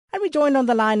And we're joined on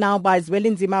the line now by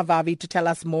Zwelinzima Vavi to tell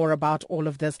us more about all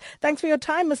of this. Thanks for your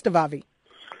time, Mr. Vavi.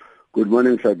 Good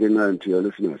morning, Sakina, and to your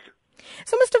listeners.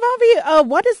 So, Mr. Vavi,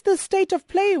 what is the state of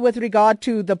play with regard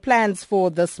to the plans for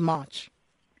this march?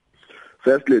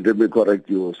 Firstly, let me correct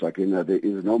you, Sakina. There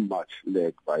is no march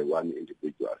led by one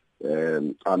individual.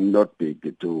 I'm not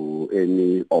big to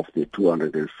any of the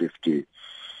 250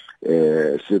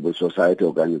 civil society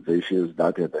organizations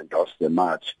that have endorsed the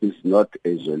march. It's not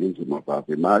a Zwelinzima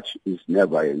Vavi march. It's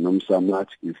never a NUMSA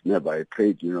march. It's never a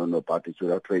trade union or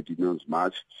particular trade unions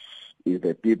march. It's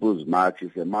the people's march.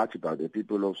 It's a march by the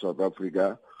people of South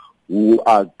Africa who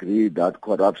agree that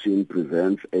corruption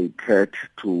presents a threat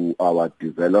to our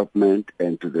development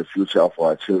and to the future of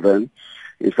our children.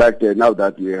 In fact, now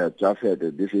that we have just had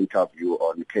this interview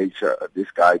on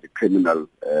this guy, the criminal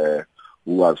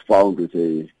who was found with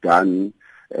a gun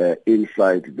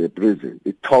inside the prison,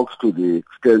 it talks to the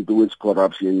extent to which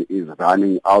corruption is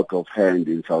running out of hand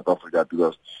in South Africa,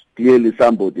 because clearly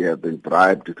somebody has been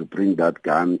bribed to bring that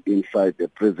gun inside the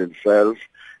prison cells.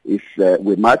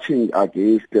 We're marching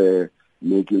against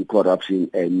making corruption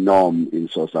a norm in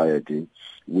society.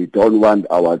 We don't want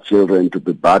our children to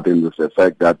be burdened with the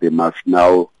fact that they must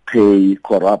now pay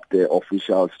corrupt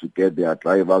officials to get their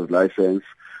driver's license.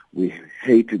 We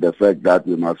hate the fact that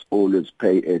we must always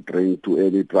pay a drink to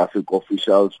any traffic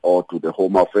officials or to the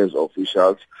home affairs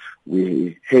officials.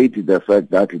 We hate the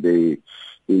fact that the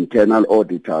internal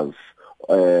auditors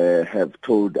have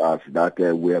told us that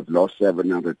we have lost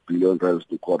 700 billion rands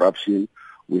to corruption.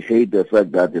 We hate the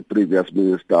fact that the previous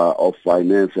Minister of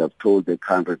Finance have told the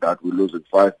country that we're losing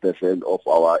 5% of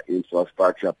our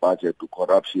infrastructure budget to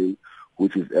corruption,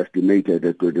 which is estimated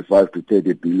at 25 to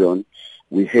 30 billion.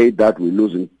 We hate that we're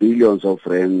losing billions of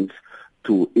rands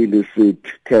to illicit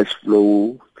cash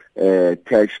flow,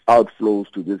 cash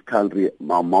outflows to this country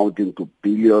amounting to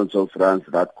billions of rands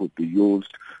that could be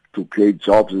used to create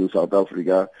jobs in South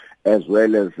Africa, as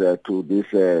well as to this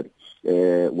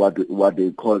what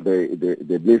they call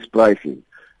the mispricing.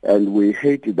 And we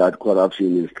hate that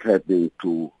corruption is threatening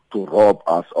to rob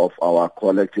us of our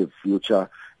collective future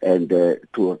and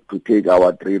to take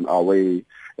our dream away,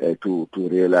 to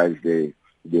realize the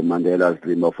Mandela's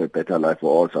dream of a better life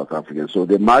for all South Africans. So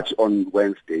the march on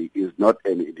Wednesday is not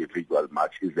an individual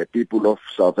march. It's the people of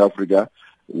South Africa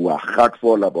who are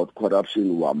heartful about corruption,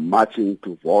 who are marching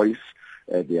to voice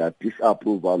their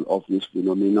disapproval of this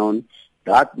phenomenon.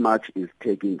 That march is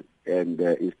taking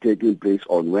place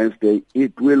on Wednesday.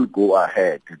 It will go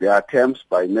ahead. The attempts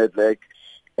by NEDLAC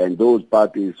and those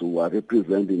parties who are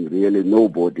representing really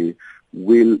nobody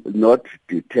will not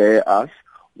deter us.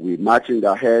 We're marching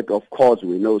ahead. Of course,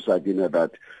 we know, Sakina,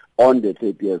 that on the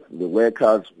 30th, the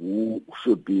workers who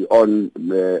should be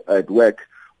at work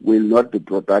will not be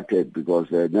protected because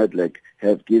NEDLAC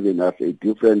have given us a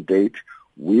different date.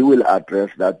 We will address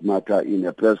that matter in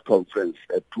a press conference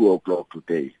at 2 o'clock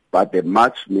today. But the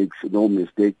march makes no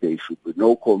mistake. There should be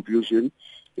no confusion.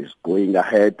 It's going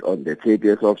ahead on the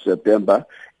 30th of September.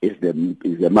 It's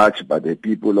the march by the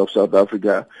people of South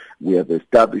Africa. We have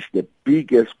established the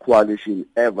biggest coalition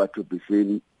ever to be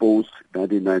seen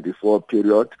post-1994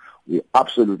 period. We're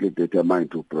absolutely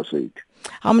determined to proceed.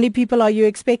 How many people are you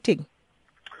expecting?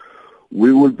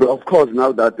 We will, of course,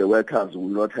 now that the workers will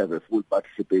not have a full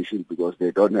participation because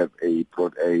they don't have a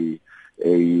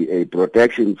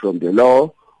protection from the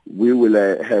law, we will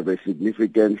have a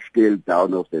significant scale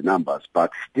down of the numbers.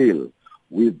 But still,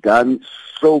 we've done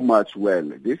so much well.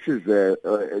 This is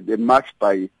the march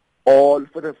by all,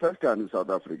 for the first time in South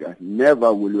Africa.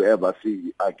 Never will you ever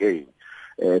see again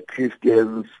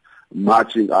Christians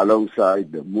marching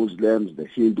alongside the Muslims, the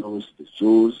Hindus, the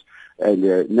Jews,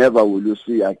 and never will you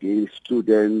see again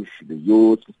students, the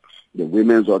youth, the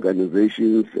women's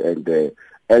organizations, and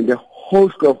a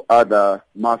host of other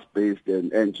mass-based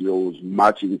and NGOs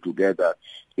marching together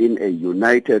in a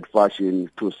united fashion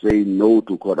to say no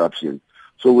to corruption.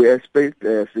 So we expect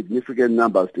significant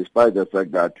numbers, despite the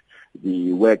fact that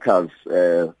the workers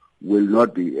will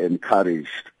not be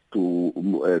encouraged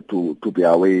to be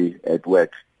away at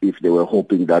work if they were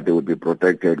hoping that they would be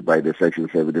protected by the Section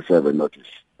 77 notice.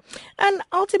 And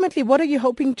ultimately, what are you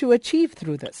hoping to achieve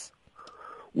through this?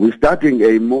 We're starting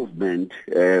a movement.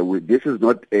 This is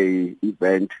not an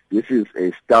event. This is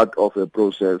a start of a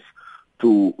process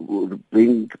to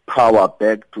bring power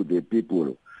back to the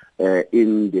people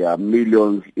in their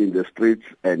millions in the streets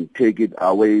and take it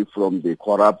away from the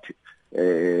corrupt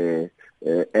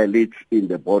elites in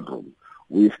the boardroom.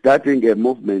 We're starting a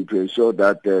movement to ensure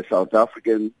that South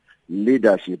African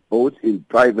leadership, both in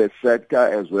private sector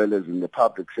as well as in the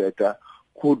public sector,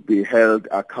 could be held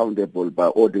accountable by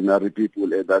ordinary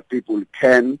people, and that people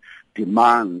can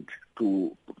demand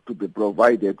to be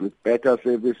provided with better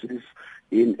services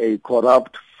in a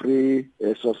corrupt-free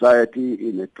society,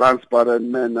 in a transparent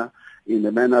manner, in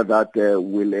a manner that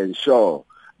will ensure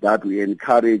that we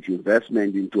encourage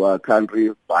investment into our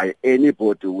country by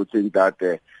anybody who think that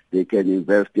they can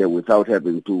invest there without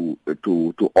having to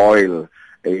oil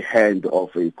a hand of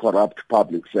a corrupt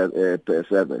public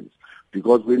servant.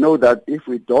 Because we know that if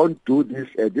we don't do this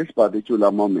at this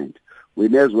particular moment, we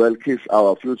may as well kiss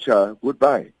our future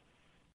goodbye.